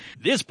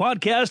This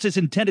podcast is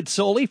intended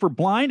solely for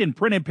blind and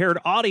print-impaired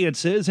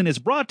audiences and is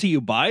brought to you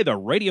by the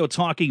Radio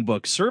Talking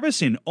Book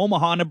Service in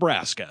Omaha,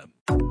 Nebraska.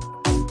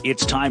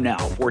 It's time now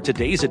for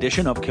today's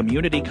edition of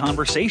Community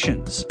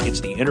Conversations. It's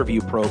the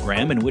interview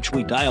program in which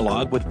we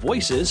dialogue with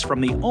voices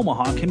from the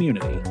Omaha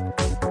community.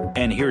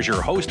 And here's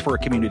your host for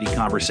Community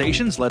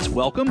Conversations. Let's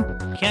welcome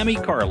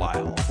Cammie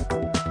Carlisle.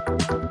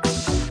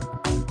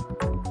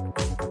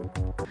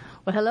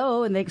 Well,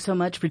 hello, and thanks so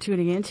much for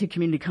tuning in to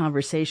Community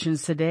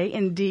Conversations today.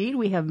 Indeed,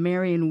 we have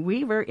Marian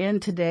Weaver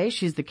in today.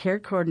 She's the care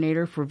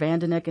coordinator for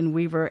Vandenack and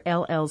Weaver,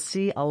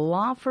 LLC, a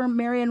law firm.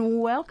 Marian,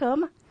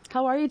 welcome.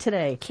 How are you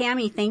today?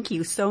 Cammie, thank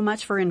you so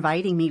much for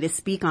inviting me to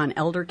speak on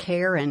elder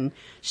care and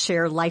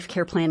share life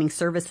care planning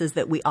services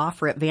that we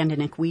offer at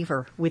Vandenack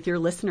Weaver with your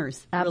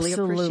listeners.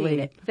 Absolutely. Really appreciate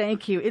it.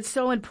 Thank you. It's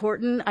so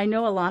important. I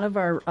know a lot of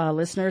our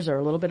listeners are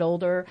a little bit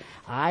older.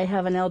 I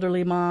have an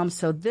elderly mom,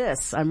 so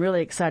I'm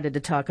really excited to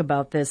talk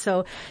about this.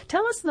 So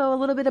tell us, though, a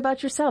little bit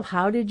about yourself.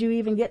 How did you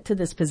even get to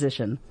this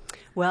position?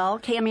 Well,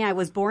 Cammie, I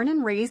was born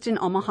and raised in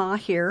Omaha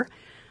here.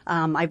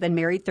 I've been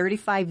married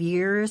 35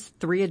 years,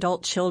 3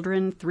 adult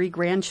children, 3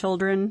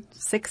 grandchildren,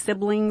 6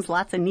 siblings,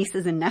 lots of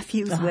nieces and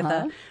nephews with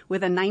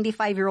a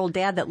 95-year-old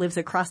dad that lives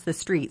across the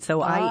street.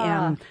 So I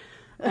am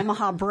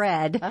Omaha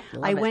bred.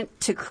 I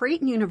went to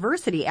Creighton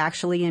University,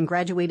 actually, and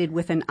graduated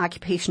with an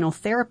occupational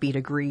therapy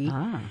degree.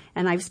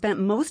 And I've spent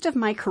most of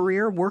my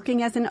career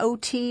working as an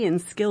OT in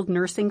skilled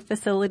nursing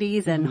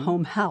facilities and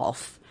home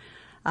health.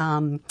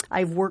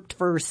 I've worked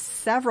for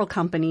several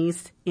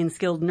companies in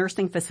skilled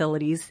nursing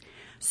facilities.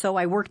 So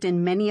I worked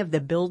in many of the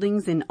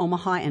buildings in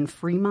Omaha and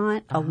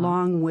Fremont,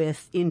 along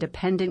with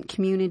independent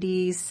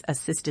communities,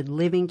 assisted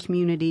living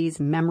communities,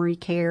 memory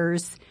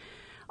cares,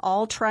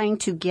 all trying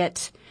to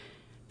get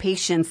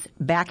patients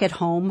back at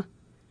home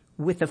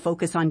with a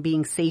focus on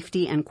being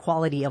safety and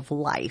quality of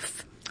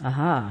life.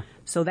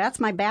 So that's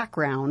my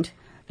background.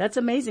 That's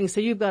amazing.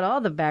 So you've got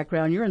all the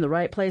background. You're in the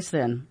right place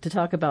then to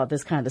talk about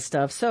this kind of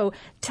stuff. So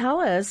tell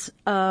us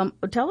about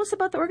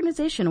the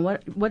organization,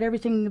 what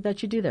everything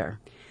that you do there.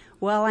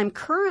 Well, I'm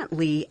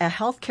currently a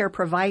healthcare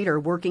provider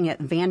working at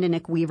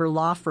Vandenack Weaver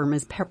Law Firm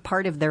as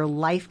part of their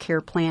life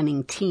care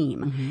planning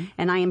team.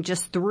 And I am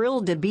just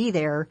thrilled to be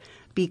there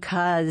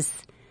because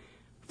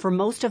for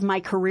most of my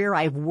career,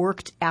 I've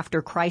worked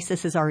after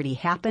crisis has already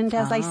happened,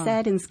 as I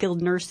said, in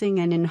skilled nursing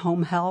and in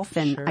home health.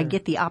 And I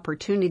get the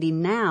opportunity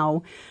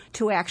now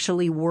to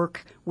actually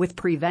work with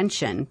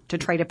prevention to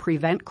try to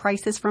prevent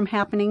crisis from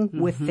happening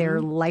with their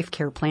life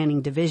care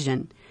planning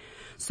division.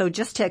 So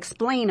just to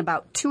explain,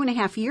 about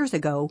 2.5 years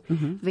ago,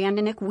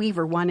 Vandenack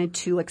Weaver wanted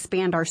to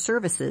expand our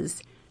services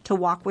to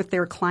walk with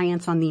their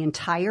clients on the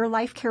entire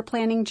life care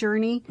planning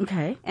journey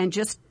and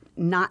just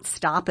not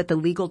stop at the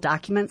legal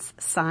documents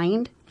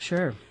signed.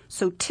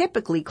 So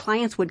typically,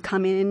 clients would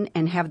come in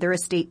and have their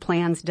estate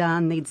plans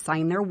done. They'd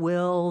sign their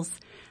wills.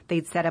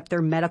 They'd set up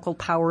their medical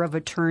power of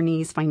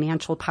attorneys,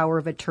 financial power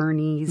of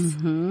attorneys.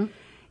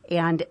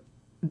 And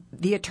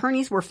the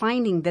attorneys were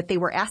finding that they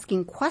were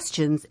asking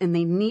questions and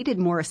they needed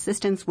more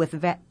assistance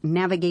with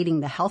navigating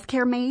the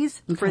healthcare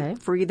maze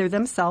for either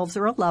themselves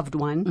or a loved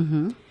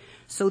one.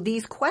 So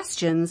these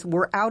questions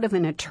were out of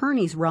an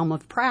attorney's realm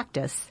of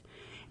practice,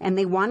 and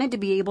they wanted to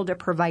be able to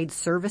provide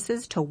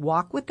services to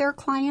walk with their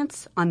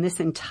clients on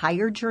this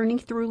entire journey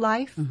through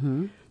life.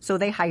 So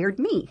they hired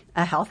me,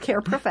 a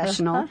healthcare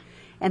professional,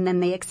 and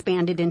then they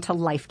expanded into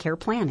life care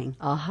planning.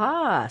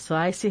 So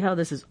I see how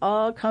this is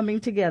all coming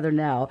together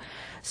now.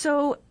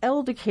 So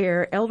elder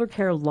care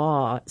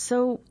law.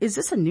 So is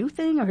this a new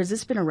thing, or has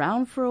this been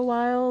around for a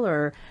while,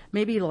 or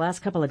maybe the last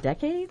couple of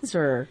decades,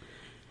 or?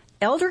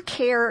 Elder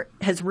care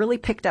has really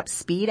picked up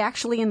speed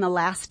actually in the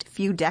last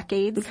few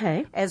decades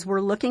as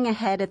we're looking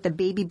ahead at the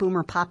baby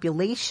boomer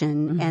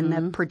population and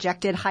the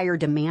projected higher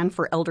demand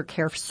for elder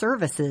care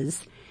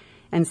services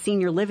and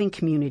senior living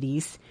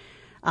communities.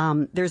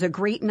 There's a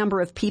great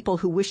number of people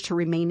who wish to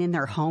remain in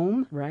their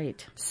home.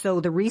 So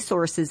the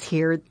resources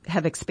here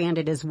have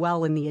expanded as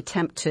well in the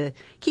attempt to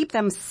keep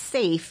them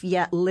safe,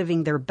 yet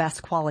living their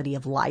best quality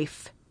of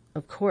life.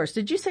 Of course.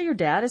 Did you say your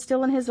dad is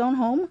still in his own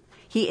home?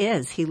 He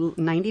is. He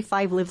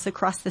 95 lives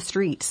across the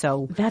street.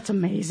 So that's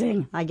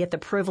amazing. I get the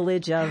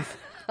privilege of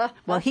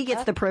well, he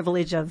gets the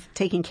privilege of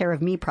taking care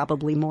of me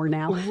probably more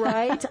now.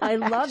 Right. I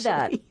love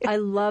that. I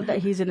love that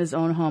he's in his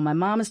own home. My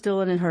mom is still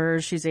in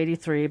hers. She's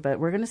 83, but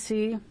we're going to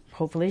see.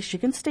 Hopefully she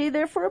can stay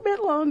there for a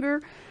bit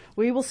longer.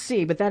 We will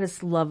see, but that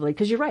is lovely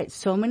because you're right.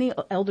 So many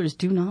elders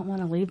do not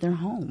want to leave their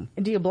home.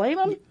 And do you blame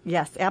them?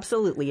 Yes,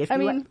 absolutely.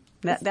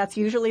 That's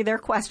usually their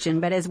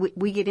question, but as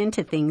we get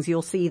into things,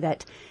 you'll see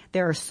that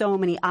there are so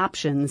many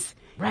options.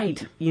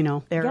 You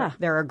know,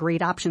 there are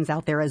great options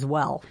out there as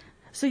well.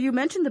 So you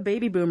mentioned the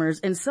baby boomers,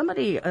 and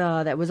somebody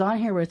that was on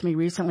here with me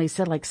recently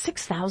said like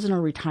 6,000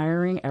 are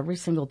retiring every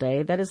single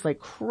day. That is like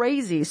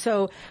crazy.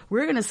 So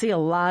we're going to see a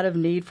lot of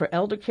need for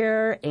elder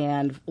care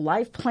and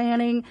life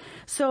planning.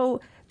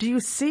 So do you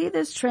see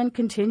this trend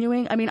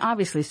continuing? I mean,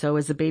 obviously so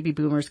as the baby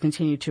boomers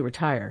continue to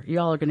retire.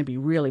 Y'all are going to be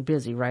really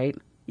busy, right?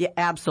 Yeah,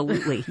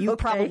 absolutely.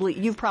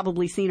 You've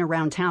probably seen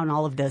around town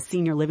all of the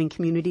senior living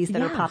communities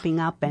that are popping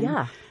up,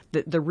 and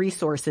the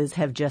resources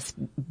have just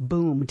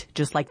boomed,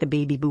 just like the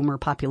baby boomer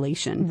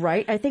population.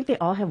 Right. I think they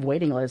all have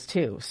waiting lists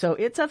too. So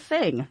it's a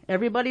thing.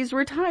 Everybody's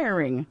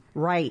retiring.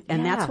 Right.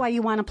 And that's why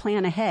you want to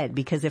plan ahead,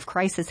 because if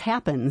crisis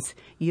happens,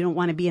 you don't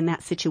want to be in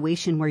that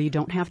situation where you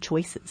don't have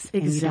choices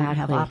and you don't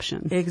have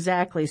options.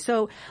 Exactly.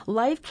 So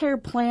life care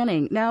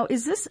planning. Now,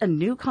 is this a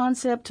new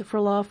concept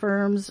for law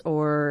firms,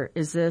 or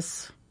is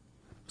this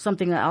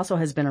something that also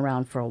has been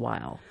around for a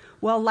while?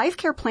 Well, life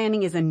care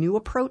planning is a new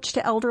approach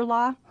to elder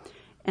law.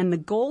 And the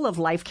goal of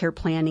life care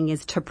planning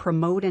is to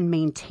promote and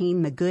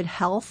maintain the good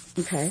health,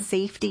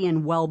 safety,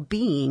 and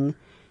well-being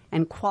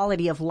and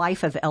quality of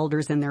life of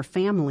elders and their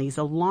families,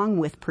 along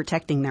with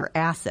protecting their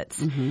assets.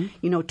 Mm-hmm.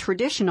 You know,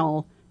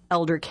 traditional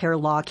elder care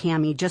law,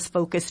 Cammie, just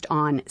focused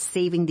on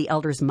saving the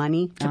elders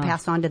money to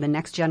pass on to the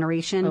next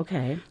generation.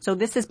 Okay. So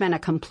this has been a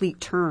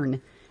complete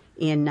turn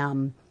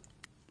in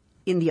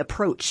the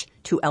approach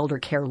to elder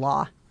care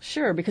law.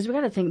 Sure, because we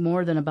got to think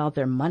more than about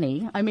their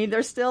money. I mean,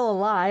 they're still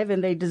alive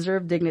and they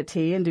deserve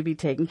dignity and to be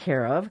taken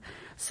care of.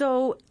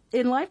 So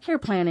in life care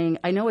planning,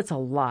 I know it's a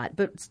lot,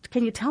 but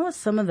can you tell us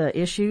some of the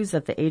issues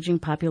that the aging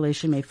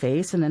population may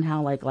face, and then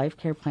how life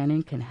care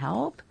planning can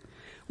help?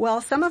 Well,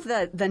 some of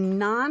the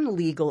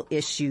non-legal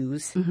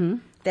issues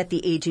that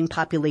the aging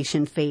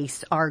population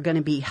face are going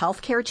to be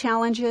healthcare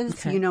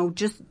challenges,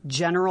 just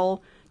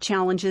general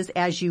challenges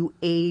as you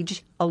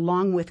age,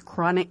 along with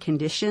chronic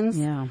conditions.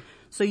 Yeah.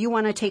 So you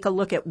want to take a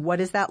look at what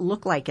does that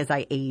look like as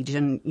I age,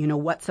 and,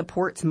 what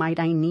supports might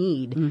I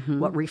need?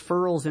 What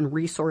referrals and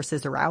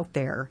resources are out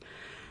there?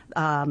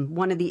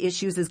 One of the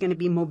issues is going to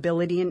be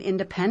mobility and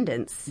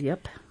independence.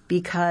 Yep.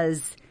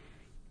 Because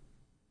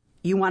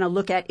you want to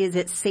look at, is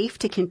it safe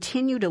to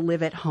continue to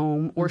live at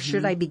home, or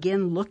should I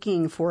begin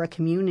looking for a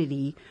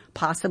community,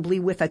 possibly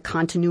with a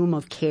continuum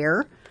of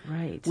care?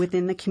 Right.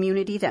 Within the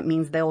community. That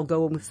means they'll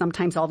go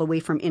sometimes all the way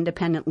from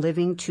independent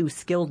living to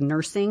skilled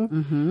nursing,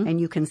 and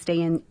you can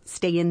stay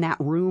in that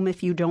room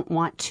if you don't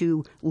want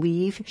to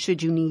leave,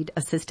 should you need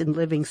assisted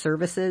living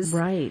services.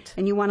 Right.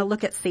 And you want to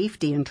look at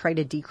safety and try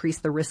to decrease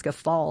the risk of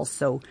falls.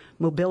 So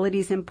mobility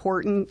is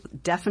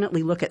important.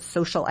 Definitely look at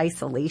social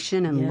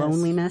isolation and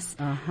loneliness.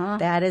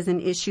 That is an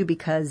issue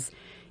because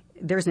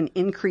there's an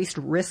increased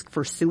risk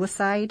for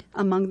suicide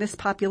among this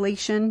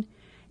population.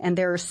 And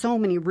there are so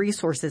many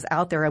resources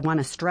out there. I want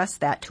to stress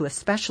that to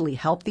especially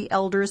help the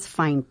elders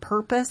find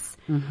purpose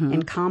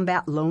and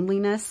combat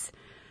loneliness.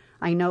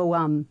 I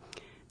know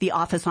the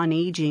Office on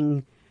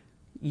Aging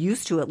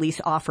used to at least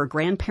offer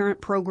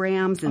grandparent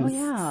programs and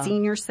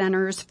senior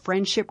centers,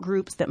 friendship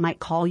groups that might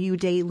call you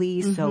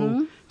daily.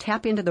 So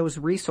tap into those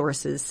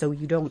resources so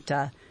you don't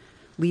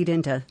lead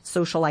into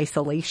social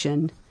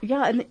isolation.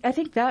 Yeah, and I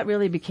think that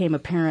really became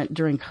apparent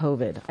during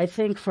COVID. I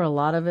think for a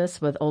lot of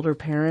us with older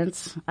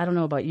parents, I don't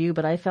know about you,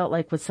 but I felt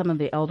like with some of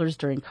the elders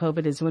during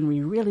COVID is when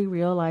we really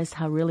realized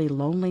how really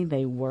lonely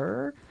they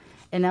were.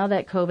 And now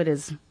that COVID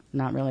is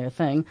not really a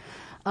thing,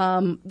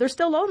 they're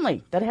still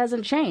lonely. That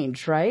hasn't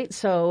changed, right?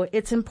 So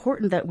it's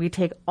important that we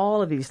take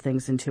all of these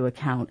things into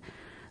account.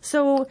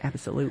 So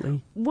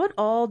absolutely. What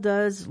all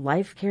does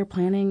life care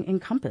planning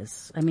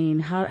encompass? I mean,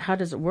 how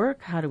does it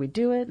work? How do we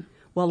do it?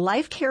 Well,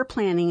 life care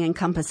planning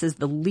encompasses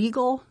the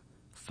legal,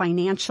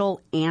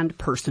 financial, and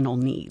personal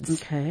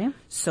needs. Okay.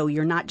 So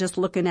you're not just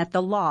looking at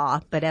the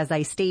law, but as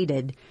I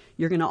stated,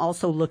 you're going to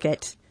also look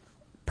at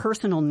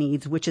personal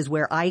needs, which is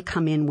where I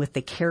come in with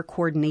the care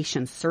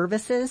coordination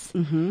services.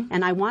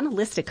 And I want to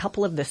list a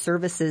couple of the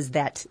services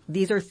that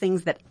these are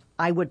things that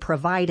I would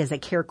provide as a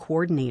care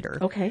coordinator.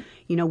 Okay.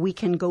 We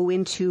can go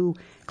into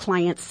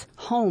clients'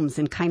 homes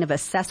and kind of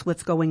assess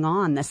what's going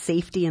on, the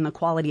safety and the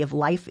quality of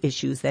life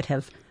issues that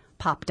have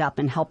popped up,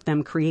 and help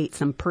them create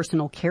some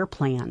personal care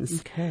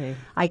plans. Okay.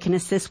 I can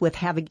assist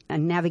with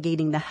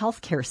navigating the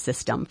healthcare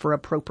system for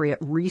appropriate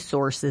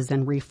resources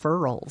and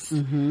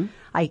referrals.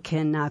 I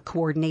can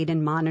coordinate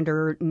and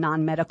monitor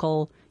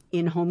non-medical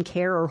in-home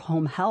care or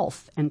home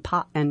health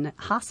and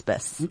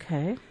hospice.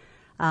 Okay.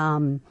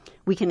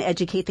 We can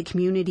educate the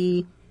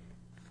community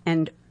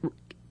and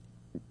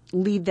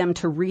lead them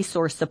to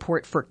resource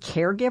support for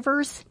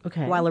caregivers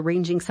while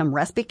arranging some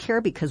respite care,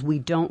 because we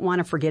don't want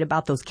to forget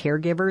about those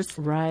caregivers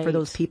for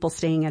those people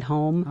staying at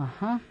home.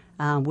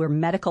 We're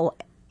medical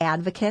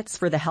advocates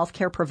for the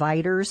healthcare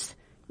providers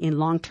in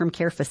long-term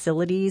care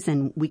facilities,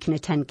 and we can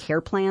attend care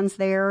plans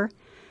there.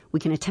 We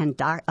can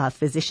attend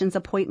physician's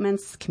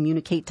appointments,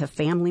 communicate to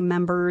family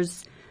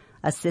members,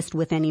 assist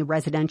with any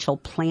residential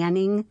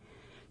planning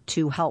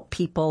to help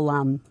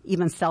people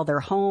even sell their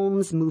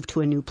homes, move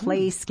to a new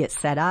place, get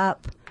set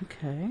up.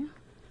 Okay.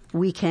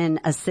 We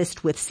can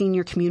assist with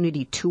senior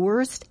community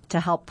tours to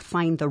help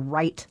find the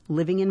right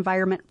living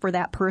environment for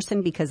that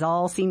person, because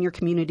all senior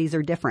communities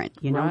are different.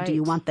 Do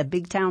you want the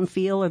big town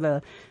feel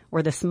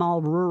or the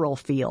small rural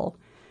feel?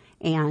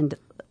 And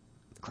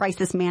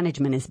crisis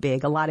management is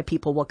big. A lot of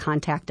people will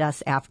contact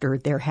us after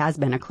there has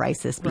been a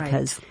crisis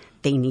because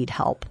they need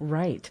help.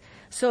 Right.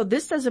 So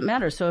this doesn't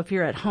matter. So if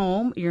you're at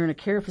home, you're in a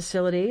care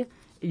facility,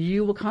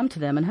 you will come to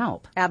them and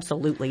help.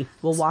 Absolutely.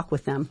 We'll walk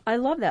with them. I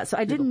love that. So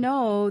I didn't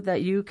know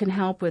that you can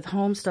help with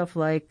home stuff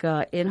like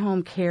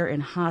in-home care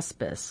and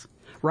hospice.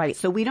 Right.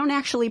 So we don't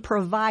actually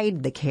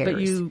provide the care.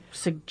 But you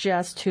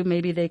suggest who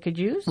maybe they could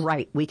use?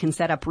 Right. We can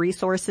set up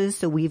resources.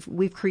 So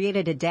we've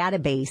created a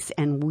database,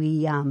 and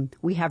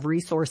we have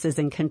resources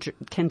and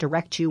can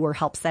direct you or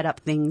help set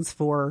up things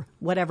for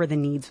whatever the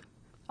needs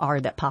are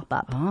that pop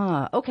up.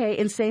 Ah, okay.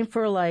 And same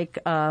for like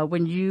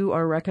when you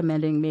are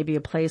recommending maybe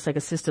a place like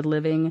assisted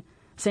living.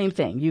 Same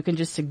thing. You can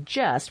just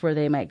suggest where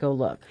they might go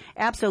look.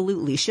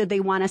 Absolutely. Should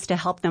they want us to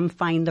help them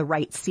find the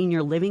right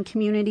senior living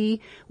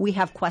community, we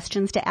have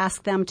questions to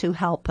ask them to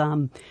help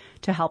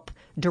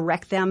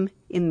direct them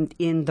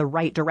in the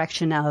right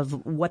direction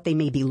of what they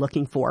may be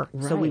looking for.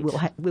 Right. So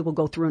we will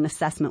go through an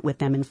assessment with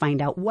them and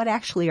find out what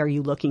actually are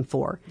you looking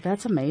for.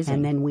 That's amazing.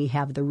 And then we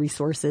have the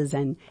resources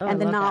and the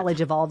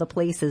knowledge of all the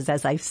places.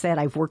 As I've said,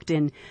 I've worked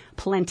in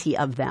plenty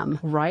of them.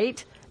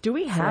 Right. Do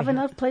we have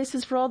enough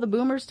places for all the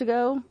boomers to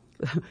go?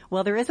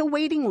 Well, there is a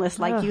waiting list,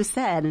 like you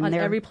said. And on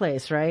every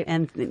place, right?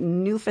 And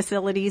new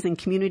facilities and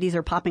communities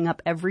are popping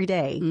up every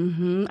day.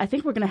 Mm-hmm. I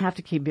think we're going to have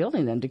to keep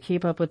building them to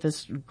keep up with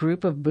this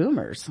group of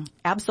boomers.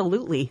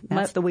 Absolutely.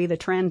 That's the way the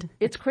trend.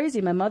 It's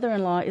crazy. My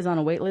mother-in-law is on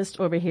a wait list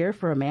over here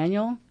for a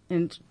manual.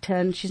 And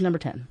she's number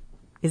 10.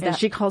 And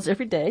she calls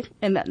every day,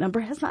 and that number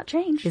has not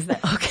changed. Is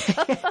that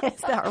okay?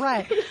 Is that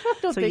right? I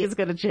don't think it's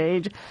going to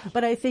change.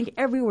 But I think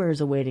everywhere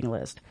is a waiting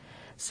list.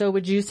 So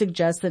would you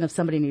suggest that if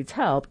somebody needs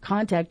help,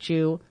 contact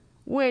you?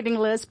 Waiting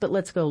list, but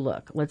let's go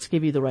look. Let's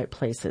give you the right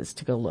places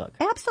to go look.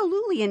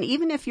 Absolutely. And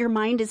even if your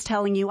mind is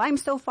telling you, I'm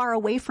so far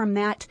away from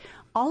that,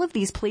 all of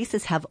these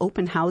places have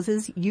open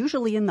houses,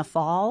 usually in the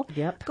fall.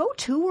 Yep. Go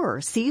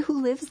tour. See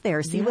who lives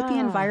there. See what the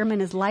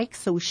environment is like.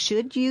 So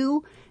should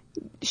you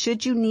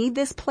need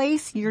this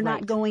place, you're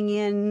not going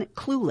in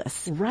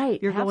clueless.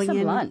 Right. You're have going some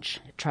in lunch.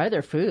 Try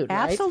their food.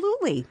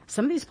 Absolutely. Right?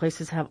 Some of these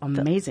places have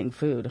amazing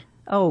food.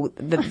 Oh,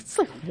 it's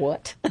like,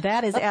 what?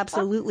 That is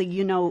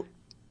absolutely,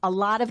 a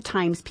lot of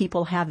times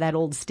people have that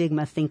old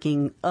stigma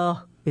thinking,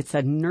 oh, it's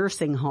a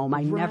nursing home.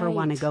 I never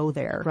want to go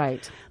there.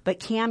 Right.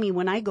 But Cammie,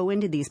 when I go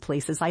into these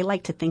places, I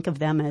like to think of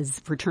them as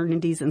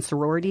fraternities and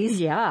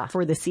sororities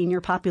for the senior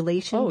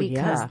population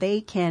because they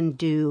can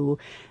do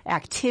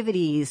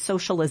activities,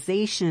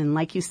 socialization.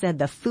 Like you said,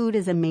 the food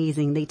is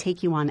amazing. They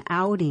take you on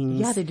outings.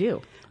 Yeah, they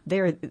do.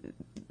 They're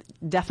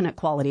definite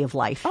quality of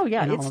life. Oh,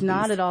 yeah. It's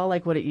not at all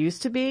like what it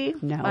used to be.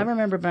 No. I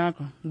remember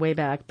way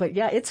back. But,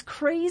 yeah, it's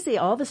crazy.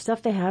 All the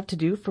stuff they have to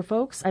do for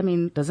folks. I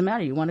mean, doesn't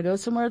matter. You want to go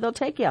somewhere, they'll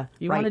take you.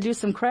 You want to do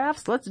some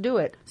crafts, let's do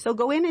it. So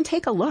go in and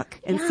take a look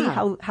and see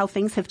how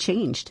things have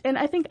changed. And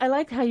I think I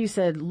like how you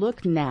said,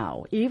 look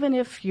now, even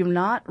if you're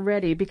not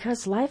ready,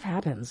 because life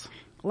happens.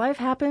 Life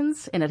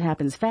happens, and it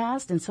happens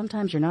fast, and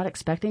sometimes you're not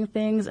expecting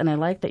things, and I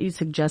like that you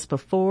suggest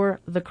before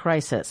the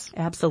crisis.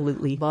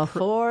 Absolutely.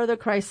 Before the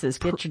crisis,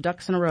 get your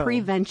ducks in a row.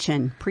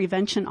 Prevention.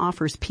 Prevention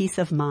offers peace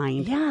of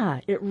mind.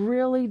 Yeah, it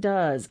really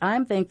does.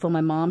 I'm thankful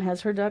my mom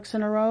has her ducks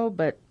in a row,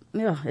 but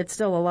it's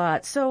still a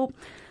lot. So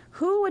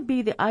who would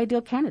be the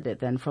ideal candidate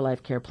then for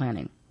life care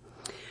planning?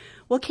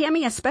 Well,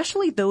 Cammie,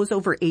 especially those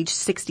over age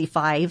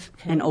 65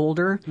 and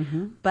older,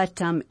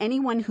 but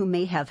anyone who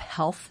may have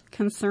health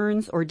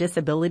concerns or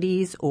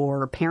disabilities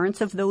or parents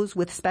of those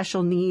with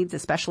special needs,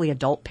 especially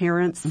adult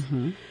parents,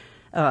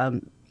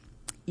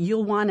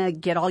 you'll want to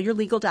get all your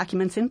legal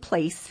documents in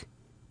place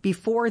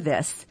before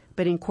this,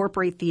 but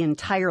incorporate the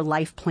entire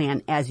life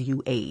plan as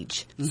you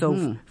age.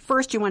 So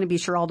first you want to be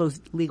sure all those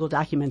legal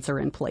documents are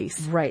in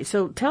place. Right.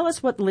 So tell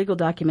us what legal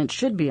documents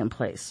should be in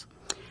place.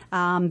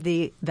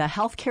 The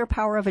healthcare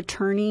power of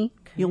attorney,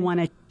 you'll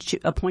want to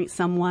appoint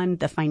someone.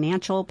 The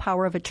financial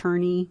power of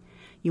attorney,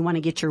 you want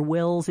to get your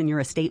wills and your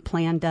estate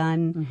plan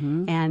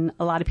done. And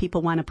a lot of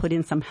people want to put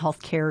in some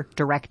healthcare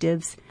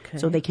directives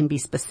so they can be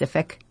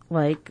specific.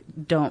 Like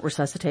don't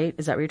resuscitate.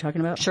 Is that what you're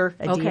talking about? Sure.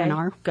 A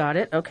DNR. Got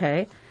it.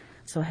 Okay.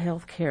 So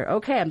healthcare.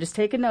 Okay. I'm just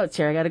taking notes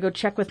here. I got to go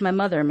check with my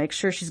mother and make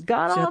sure she's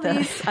got all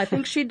these. I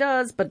think she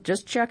does, but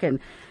just checking.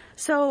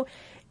 So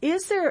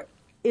is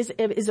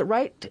it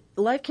right?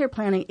 Life care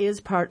planning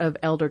is part of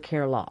elder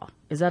care law.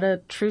 Is that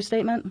a true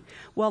statement?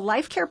 Well,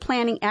 life care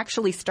planning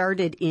actually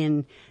started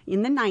in the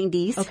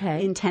 90s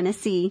in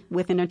Tennessee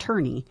with an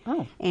attorney.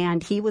 Oh.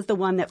 And he was the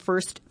one that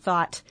first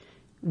thought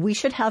we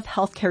should have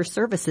health care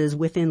services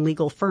within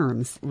legal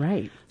firms.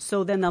 Right.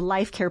 So then the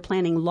Life Care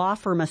Planning Law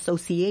Firm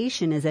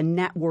Association is a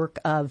network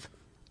of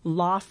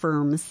law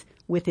firms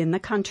within the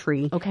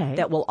country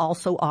that will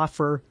also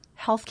offer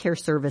healthcare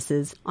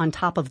services on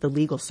top of the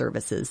legal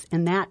services.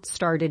 And that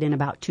started in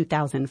about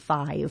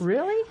 2005.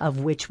 Really? Of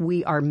which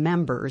we are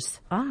members.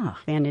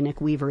 Vandenack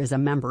Weaver is a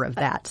member of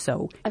that.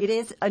 So it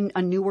is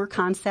a newer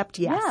concept,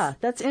 yes. Yeah,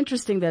 that's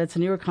interesting that it's a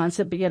newer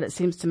concept, but yet it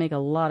seems to make a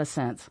lot of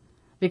sense.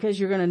 Because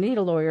you're going to need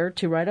a lawyer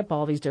to write up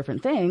all these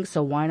different things,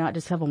 so why not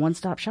just have a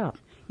one-stop shop?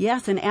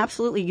 Yes, and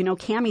absolutely.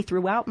 Cammie,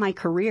 throughout my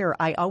career,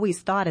 I always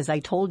thought, as I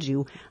told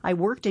you, I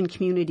worked in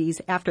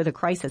communities after the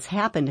crisis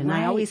happened, and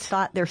I always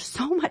thought there's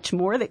so much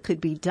more that could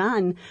be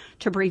done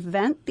to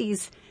prevent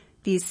these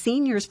these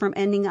seniors from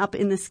ending up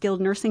in the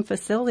skilled nursing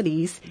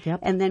facilities. Yep.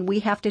 And then we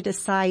have to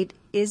decide,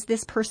 is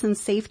this person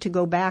safe to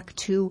go back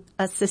to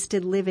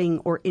assisted living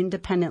or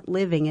independent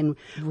living? And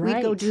we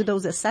go do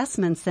those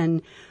assessments,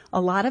 and a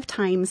lot of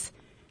times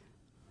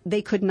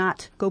they could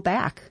not go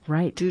back.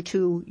 Right. Due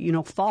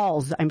to,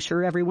 falls. I'm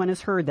sure everyone has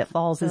heard that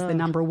falls is the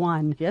number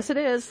one. Yes, it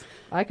is.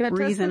 I can attest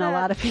reason to that. A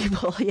lot of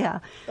people, yeah.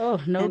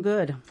 Oh, no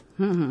good.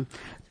 Mm-hmm.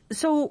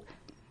 So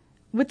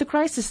with the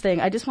crisis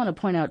thing, I just want to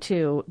point out,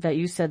 too, that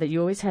you said that you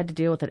always had to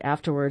deal with it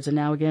afterwards. And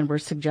now, again, we're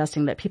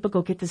suggesting that people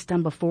go get this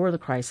done before the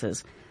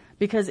crisis,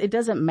 because it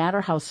doesn't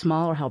matter how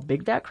small or how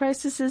big that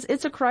crisis is.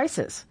 It's a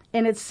crisis.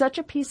 And it's such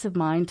a peace of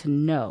mind to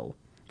know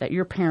that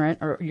your parent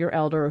or your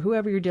elder or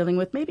whoever you're dealing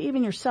with, maybe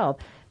even yourself,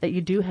 that you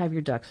do have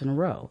your ducks in a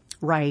row.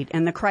 Right.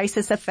 And the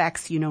crisis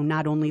affects,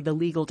 not only the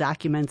legal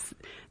documents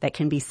that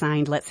can be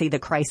signed. Let's say the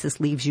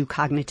crisis leaves you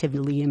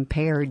cognitively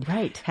impaired.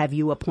 Right. Have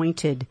you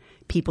appointed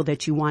people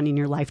that you want in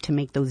your life to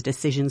make those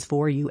decisions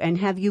for you? And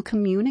have you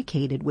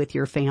communicated with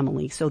your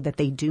family so that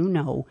they do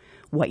know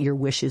what your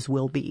wishes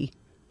will be?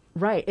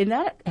 Right. And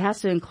that has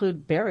to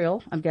include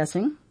burial, I'm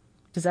guessing.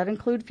 Does that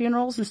include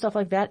funerals and stuff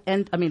like that?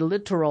 And,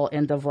 literal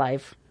end of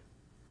life.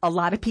 A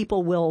lot of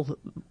people will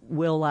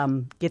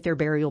get their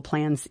burial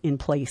plans in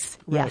place.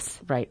 Right, yes.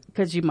 Right.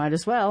 Because you might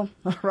as well,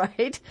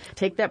 right?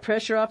 Take that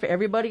pressure off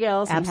everybody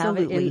else.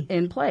 Absolutely. And have it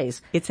in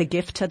place. It's a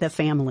gift to the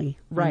family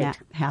when Right. that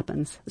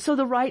happens. So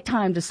the right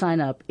time to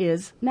sign up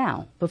is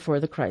now, before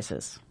the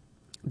crisis.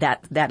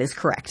 That is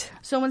correct.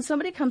 So when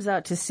somebody comes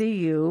out to see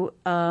you,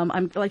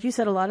 like you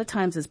said, a lot of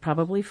times it's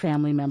probably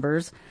family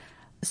members.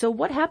 So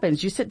what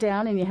happens? You sit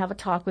down and you have a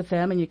talk with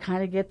them and you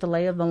kind of get the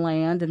lay of the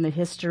land and the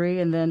history,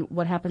 and then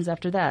what happens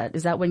after that?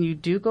 Is that when you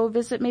do go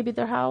visit maybe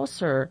their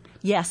house, or?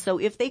 Yes. So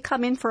if they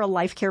come in for a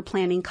life care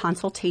planning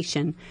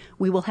consultation,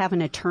 we will have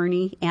an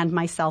attorney and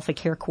myself, a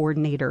care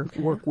coordinator,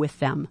 work with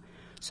them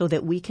so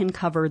that we can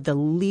cover the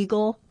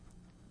legal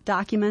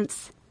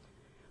documents,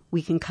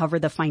 we can cover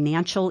the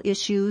financial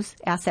issues,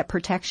 asset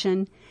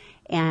protection,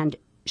 and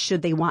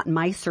should they want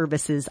my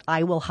services,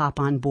 I will hop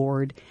on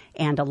board.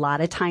 And a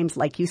lot of times,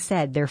 like you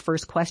said, their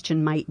first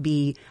question might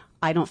be,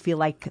 I don't feel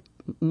like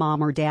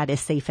mom or dad is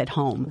safe at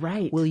home.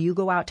 Right. Will you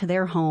go out to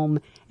their home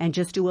and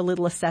just do a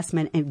little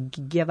assessment and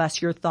give us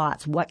your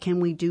thoughts? What can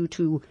we do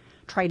to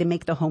try to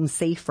make the home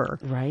safer?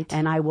 Right.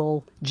 And I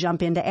will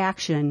jump into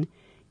action.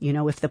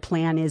 If the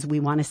plan is we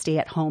want to stay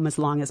at home as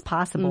long as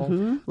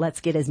possible, let's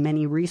get as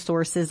many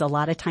resources. A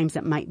lot of times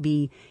it might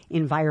be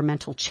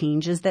environmental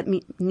changes that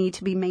need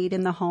to be made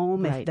in the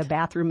home. Right. If the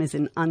bathroom is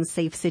an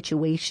unsafe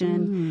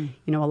situation,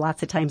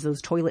 lots of times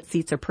those toilet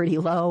seats are pretty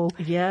low.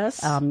 Yes.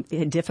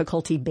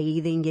 Difficulty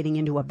bathing, getting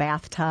into a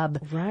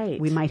bathtub.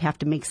 Right. We might have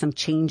to make some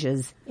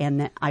changes,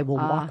 and I will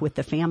walk with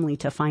the family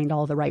to find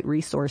all the right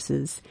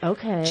resources.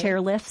 Okay.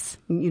 Chair lifts,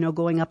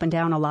 going up and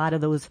down. A lot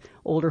of those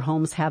older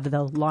homes have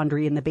the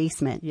laundry in the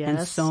basement. Yes.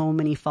 And so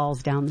many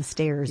falls down the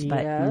stairs,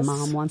 but Yes.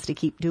 mom wants to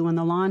keep doing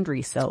the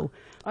laundry. So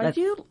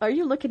Are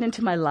you looking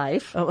into my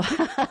life? Oh,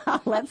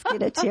 let's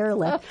get a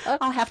chairlift.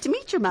 I'll have to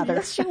meet your mother.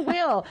 Yes, you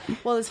will.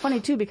 Well, it's funny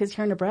too, because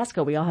here in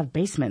Nebraska, we all have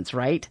basements,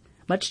 right?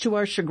 Much to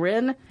our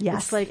chagrin.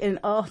 Yes. It's like,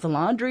 the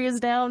laundry is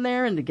down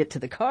there and to get to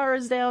the car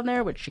is down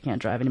there, which you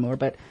can't drive anymore.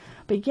 But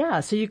yeah,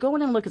 so you go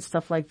in and look at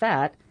stuff like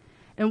that.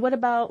 And what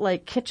about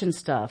like kitchen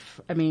stuff?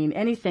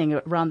 Anything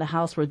around the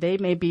house where they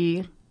may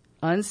be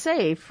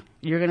unsafe,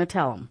 you're going to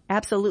tell them.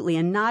 Absolutely.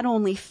 And not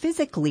only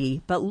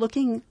physically, but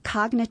looking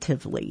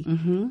cognitively.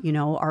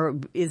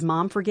 Mm-hmm. Is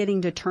mom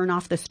forgetting to turn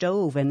off the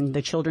stove and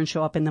the children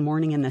show up in the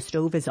morning and the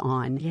stove is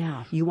on?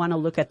 Yeah. You want to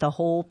look at the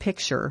whole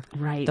picture,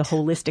 right? The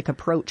holistic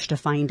approach to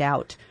find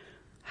out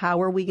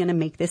how are we going to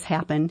make this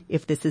happen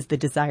if this is the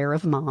desire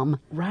of mom?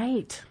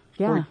 Right.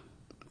 Yeah.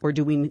 Or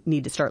do we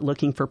need to start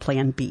looking for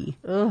plan B?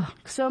 Ugh,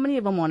 so many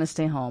of them want to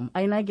stay home.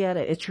 And I get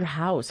it. It's your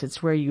house.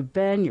 It's where you've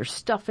been. Your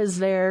stuff is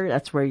there.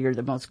 That's where you're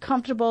the most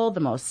comfortable, the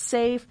most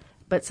safe.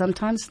 But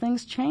sometimes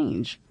things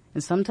change.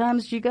 And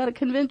sometimes you got to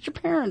convince your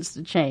parents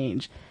to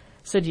change.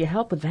 So do you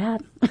help with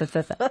that?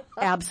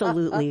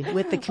 Absolutely.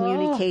 With the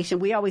communication,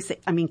 we always say,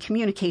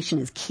 communication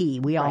is key.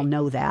 We all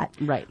know that.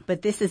 Right.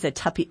 But this is a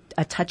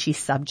touchy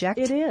subject.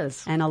 It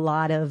is. And a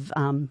lot of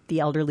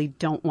the elderly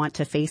don't want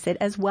to face it,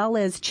 as well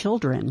as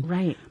children.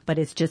 Right. But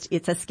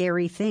it's a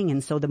scary thing.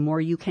 And so the more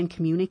you can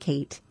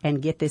communicate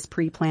and get this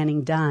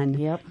pre-planning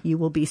done, you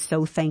will be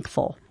so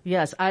thankful.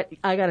 Yes. I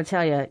got to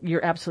tell you,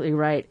 you're absolutely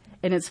right.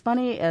 And it's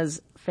funny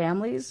as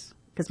families,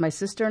 because my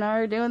sister and I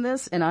are doing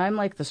this, and I'm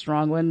like the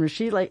strong one.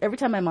 She every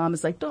time my mom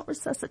is like, "Don't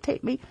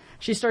resuscitate me,"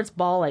 she starts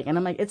bawling, and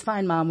I'm like, "It's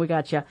fine, Mom, we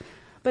got you."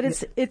 But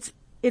it's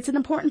an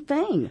important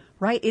thing,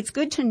 right? It's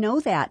good to know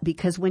that,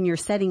 because when you're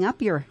setting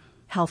up your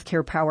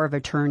healthcare power of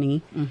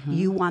attorney,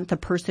 you want the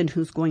person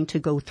who's going to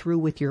go through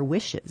with your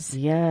wishes.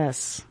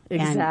 Yes,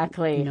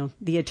 exactly. And,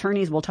 the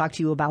attorneys will talk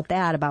to you about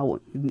that,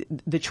 about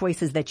the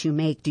choices that you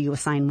make. Do you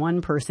assign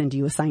one person? Do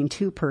you assign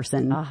two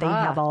person? They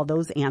have all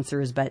those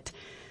answers, but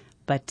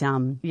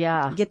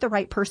But get the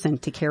right person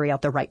to carry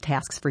out the right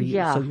tasks for you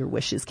so your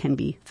wishes can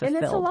be fulfilled.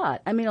 And it's a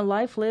lot. I mean, a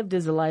life lived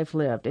is a life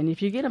lived. And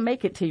if you're going to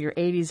make it to your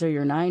 80s or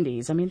your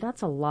 90s, I mean,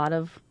 that's a lot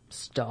of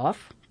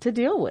stuff to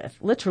deal with,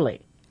 literally.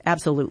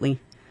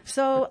 Absolutely.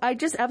 So I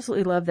just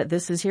absolutely love that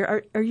this is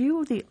here. Are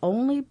you the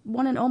only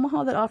one in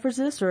Omaha that offers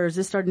this, or is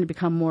this starting to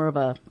become more of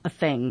a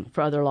thing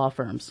for other law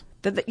firms?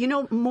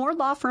 More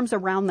law firms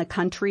around the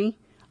country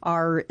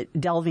are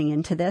delving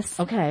into this.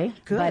 Okay,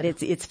 good. But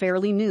it's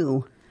fairly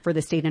new for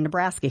the state of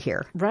Nebraska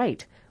here.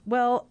 Right.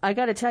 Well, I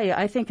got to tell you,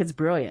 I think it's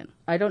brilliant.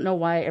 I don't know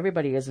why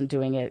everybody isn't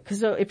doing it.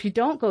 Because if you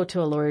don't go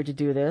to a lawyer to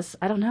do this,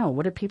 I don't know.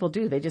 What do people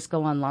do? They just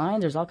go online.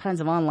 There's all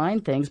kinds of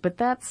online things, but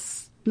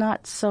that's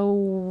not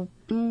so,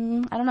 I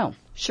don't know.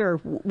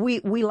 Sure. We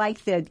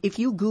like that. If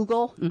you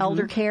Google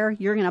elder care,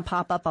 you're going to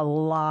pop up a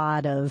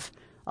lot of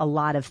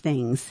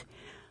things.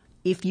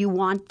 If you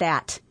want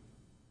that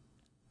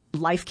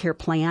life care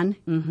plan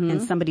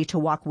and somebody to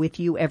walk with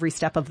you every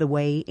step of the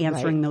way,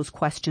 answering those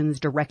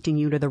questions, directing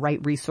you to the right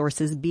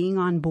resources, being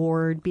on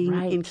board, being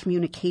in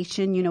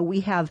communication.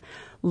 We have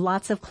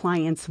lots of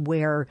clients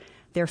where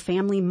their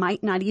family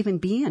might not even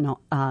be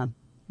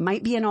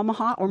might be in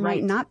Omaha or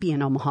might not be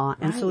in Omaha.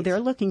 And so they're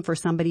looking for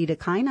somebody to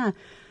kind of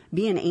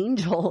be an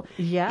angel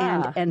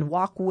and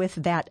walk with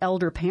that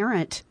elder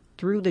parent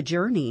through the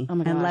journey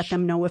and let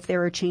them know if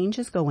there are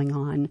changes going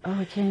on. Oh,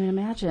 I can't even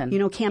imagine.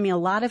 Cammie, a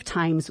lot of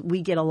times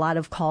we get a lot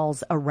of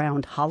calls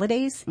around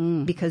holidays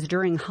because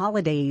during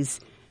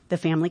holidays, the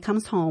family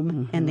comes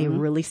home and they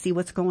really see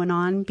what's going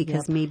on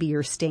because maybe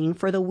you're staying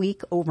for the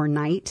week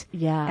overnight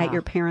at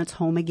your parents'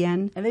 home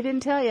again. And they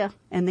didn't tell you.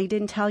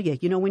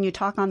 When you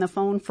talk on the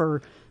phone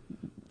for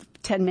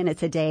 10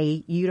 minutes a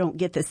day, you don't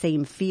get the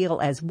same feel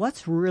as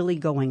what's really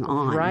going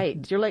on.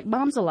 Right. You're like,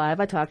 Mom's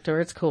alive. I talked to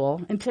her. It's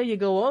cool. Until you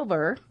go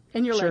over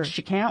and you're like,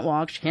 she can't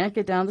walk. She can't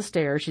get down the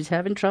stairs. She's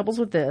having troubles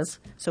with this.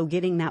 So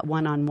getting that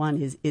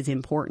one-on-one is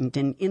important.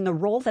 And in the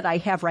role that I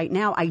have right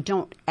now, I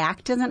don't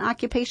act as an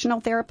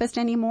occupational therapist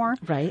anymore.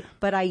 Right.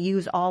 But I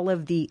use all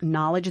of the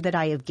knowledge that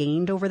I have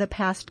gained over the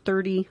past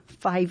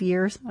 35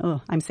 years.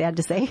 Oh, I'm sad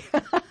to say.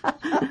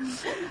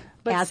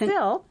 But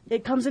still,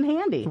 it comes in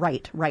handy.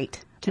 Right.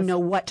 To know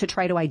what to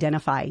try to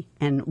identify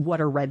and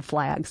what are red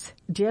flags.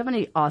 Do you have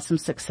any awesome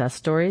success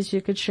stories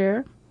you could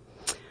share?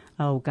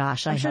 Oh,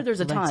 gosh. I'm sure there's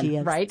a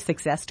ton, right?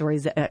 Success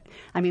stories.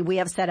 We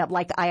have set up,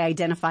 like I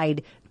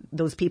identified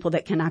those people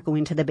that cannot go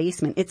into the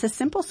basement. It's a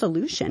simple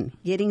solution.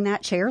 Getting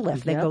that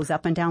chairlift that goes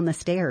up and down the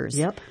stairs.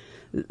 Yep.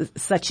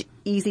 Such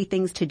easy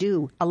things to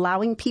do.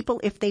 Allowing people,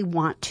 if they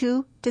want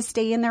to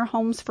stay in their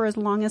homes for as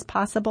long as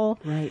possible.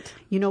 Right.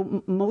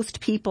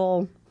 Most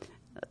people,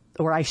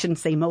 or I shouldn't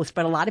say most,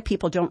 but a lot of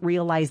people don't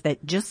realize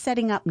that just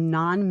setting up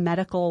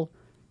non-medical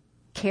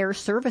care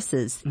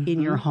services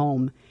in your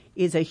home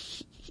is a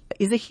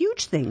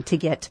huge thing to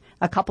get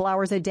a couple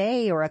hours a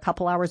day or a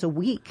couple hours a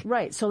week.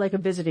 Right. So like a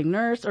visiting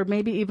nurse or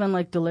maybe even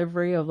like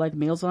delivery of like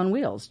Meals on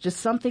Wheels. Just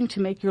something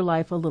to make your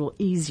life a little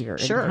easier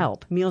and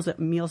help. Meals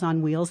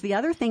on Wheels. The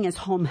other thing is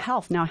home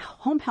health. Now,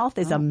 home health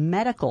is a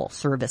medical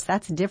service.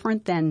 That's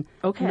different than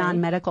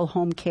non-medical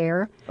home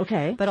care.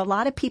 Okay. But a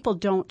lot of people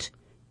don't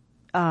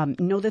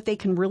know that they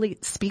can really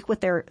speak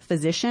with their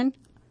physician.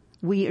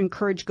 We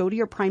encourage go to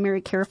your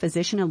primary care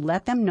physician and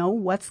let them know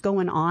what's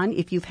going on,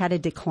 if you've had a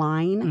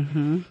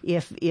decline,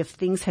 if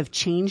things have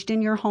changed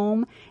in your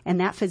home, and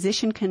that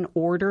physician can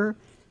order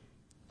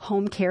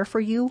home care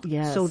for you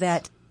so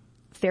that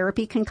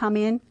therapy can come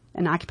in,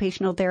 an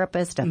occupational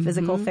therapist, a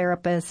physical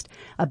therapist,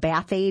 a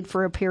bath aide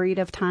for a period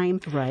of time,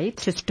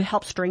 to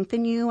help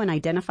strengthen you and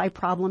identify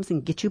problems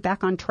and get you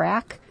back on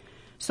track.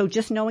 So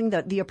just knowing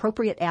the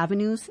appropriate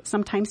avenues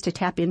sometimes to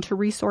tap into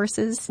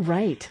resources.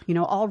 Right.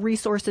 All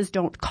resources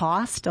don't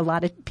cost. A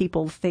lot of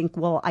people think,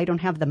 well, I don't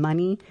have the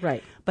money.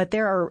 Right. But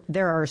there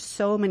are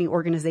so many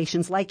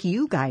organizations like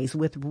you guys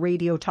with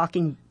Radio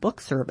Talking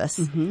Book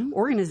Service,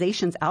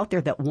 organizations out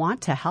there that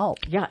want to help.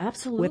 Yeah,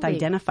 absolutely. With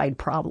identified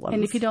problems.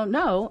 And if you don't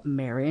know,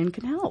 Marian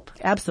can help.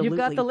 Absolutely.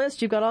 You've got the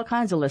list. You've got all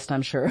kinds of lists,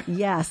 I'm sure.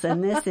 Yes,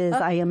 and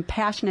I am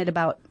passionate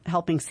about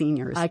helping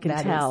seniors. I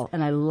can tell,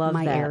 and I love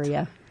my that.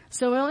 area.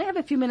 So we only have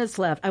a few minutes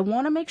left. I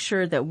want to make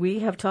sure that we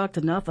have talked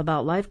enough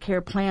about life care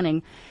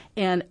planning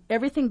and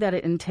everything that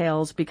it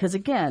entails because,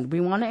 again, we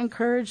want to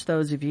encourage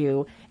those of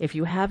you, if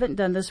you haven't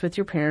done this with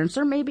your parents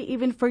or maybe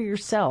even for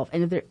yourself,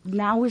 and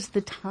now is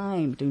the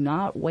time. Do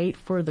not wait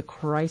for the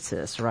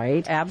crisis,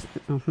 right?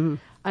 Absolutely.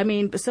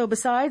 So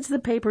besides the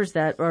papers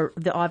that are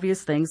the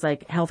obvious things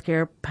like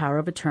healthcare, power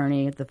of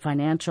attorney, the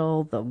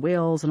financial, the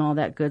wills, and all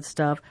that good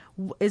stuff,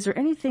 is there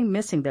anything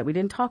missing that we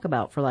didn't talk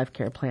about for life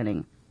care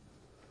planning?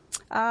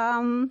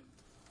 Well,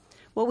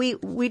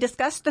 we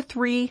discussed the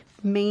three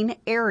main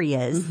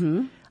areas.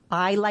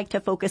 I like to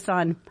focus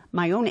on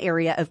my own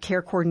area of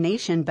care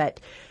coordination, but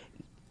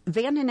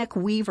Vandenack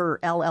Weaver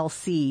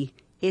LLC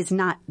is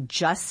not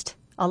just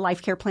a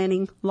life care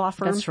planning law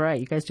firm. That's right.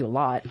 You guys do a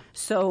lot.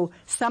 So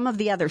some of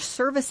the other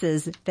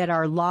services that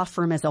our law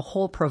firm as a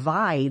whole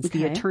provides,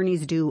 the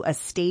attorneys do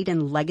estate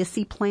and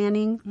legacy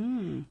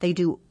planning. They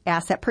do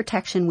asset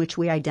protection, which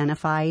we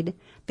identified.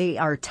 They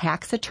are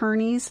tax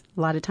attorneys.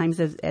 A lot of times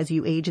as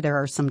you age, there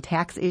are some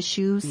tax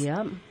issues.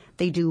 Yep.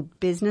 They do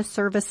business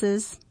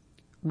services,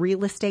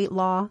 real estate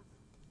law,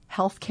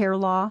 healthcare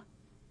law,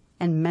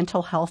 and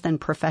mental health and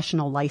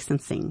professional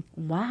licensing.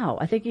 Wow.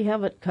 I think you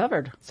have it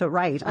covered. So,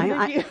 right.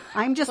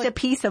 I'm just a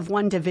piece of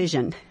one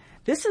division.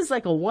 This is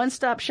like a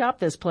one-stop shop,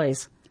 this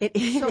place. It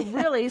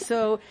is.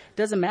 So it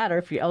doesn't matter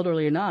if you're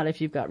elderly or not, if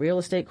you've got real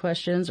estate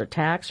questions or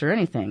tax or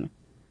anything.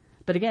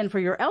 But again, for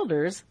your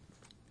elders,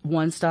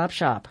 one-stop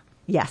shop.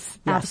 Yes.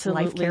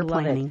 Absolutely Life care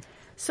love planning. It.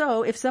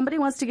 So if somebody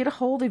wants to get a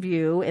hold of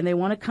you and they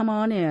want to come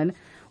on in,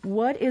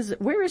 where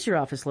is your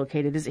office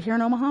located? Is it here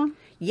in Omaha?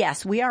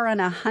 Yes, we are on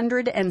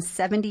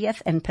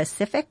 170th and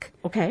Pacific.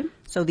 Okay.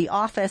 So the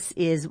office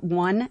is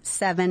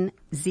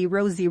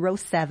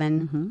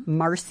 17007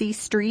 Marcy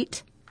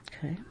Street,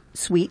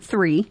 Suite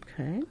 3.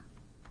 Okay.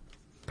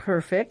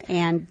 Perfect.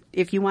 And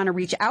if you want to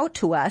reach out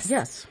to us,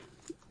 yes,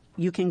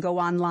 you can go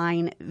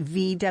online,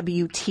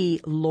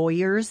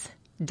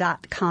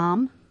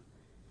 vwtlawyers.com.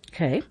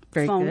 Okay,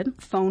 very good.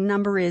 Phone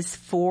number is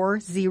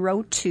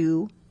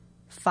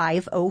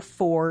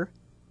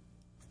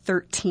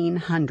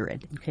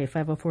 402-504-1300. Okay,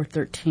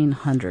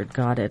 504-1300.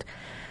 Got it.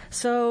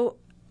 So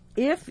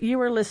if you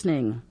are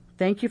listening,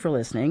 thank you for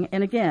listening.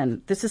 And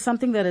again, this is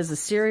something that is a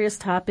serious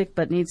topic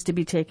but needs to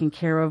be taken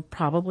care of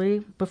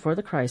probably before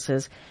the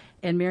crisis.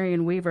 And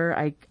Marian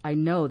Weaver, I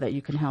know that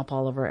you can help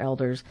all of our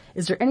elders.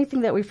 Is there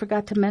anything that we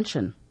forgot to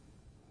mention?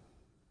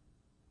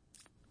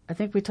 I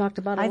think we talked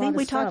about a lot of stuff. I think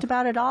we talked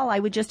about it all. I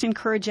would just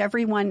encourage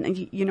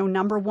everyone,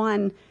 number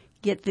one,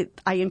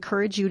 I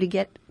encourage you to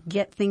get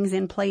things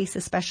in place,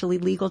 especially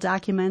legal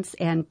documents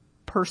and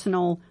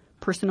personal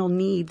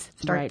needs.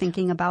 Start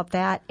thinking about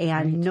that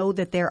and know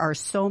that there are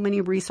so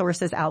many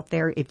resources out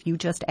there. If you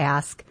just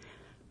ask,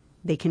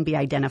 they can be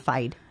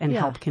identified and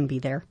help can be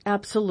there.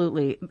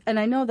 Absolutely. And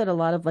I know that a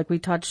lot of, like we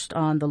touched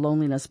on the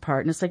loneliness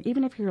part, and it's like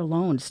even if you're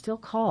alone, still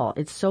call.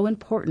 It's so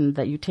important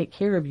that you take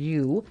care of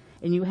you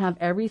and you have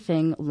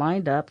everything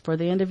lined up for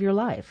the end of your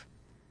life.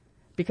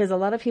 Because a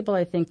lot of people,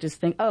 I think, just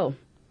think, oh,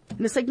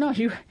 and it's like, no,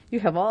 you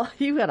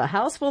got a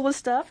house full of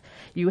stuff.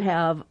 You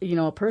have,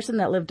 a person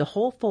that lived a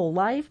whole full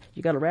life.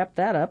 You got to wrap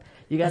that up.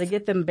 You got to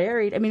get them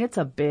buried. I mean, it's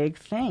a big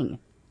thing.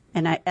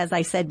 And as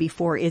I said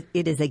before, it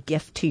is a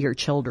gift to your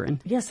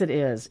children. Yes, it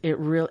is.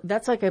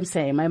 That's like I'm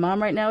saying. My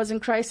mom right now is in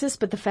crisis,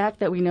 but the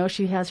fact that we know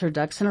she has her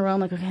ducks in a row, I'm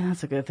like, okay,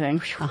 that's a good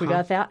thing. We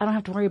got that. I don't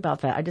have to worry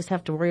about that. I just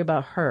have to worry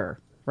about her.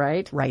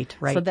 Right? Right.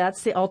 So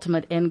that's the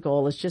ultimate end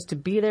goal, is just to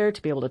be there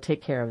to be able to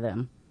take care of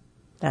them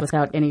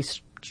without any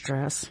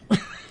stress.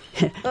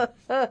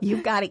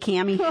 You've got it,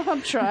 Cammie.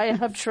 I'm trying.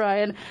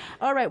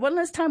 All right. One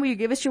last time, will you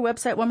give us your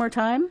website one more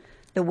time?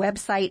 The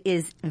website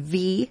is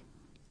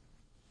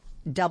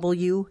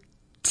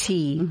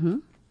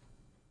VWT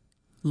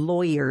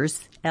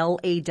Lawyers,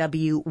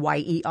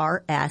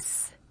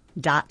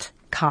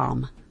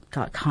 LAWYERS.com.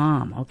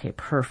 .com. Okay,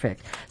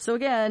 perfect. So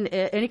again,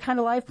 any kind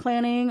of life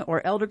planning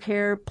or elder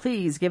care,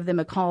 please give them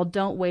a call.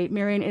 Don't wait.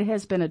 Marian, it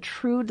has been a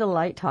true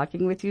delight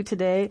talking with you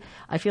today.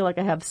 I feel like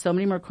I have so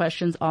many more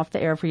questions off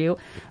the air for you.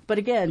 But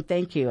again,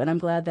 thank you. And I'm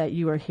glad that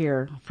you are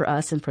here for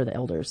us and for the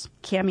elders.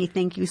 Cammie,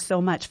 thank you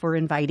so much for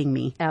inviting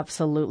me.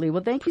 Absolutely.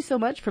 Well, thank you so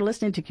much for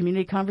listening to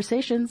Community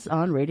Conversations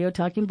on Radio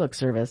Talking Book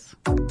Service.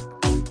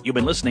 You've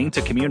been listening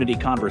to Community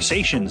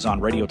Conversations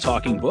on Radio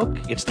Talking Book.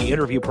 It's the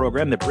interview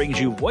program that brings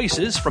you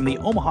voices from the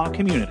Omaha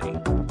community.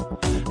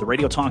 The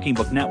Radio Talking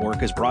Book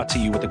Network is brought to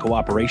you with the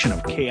cooperation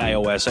of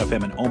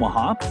KIOS-FM in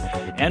Omaha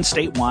and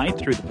statewide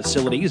through the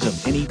facilities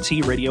of NET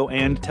Radio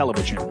and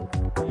Television.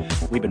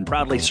 We've been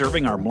proudly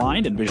serving our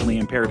blind and visually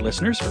impaired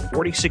listeners for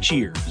 46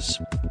 years.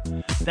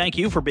 Thank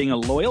you for being a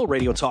loyal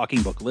Radio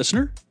Talking Book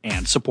listener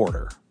and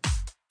supporter.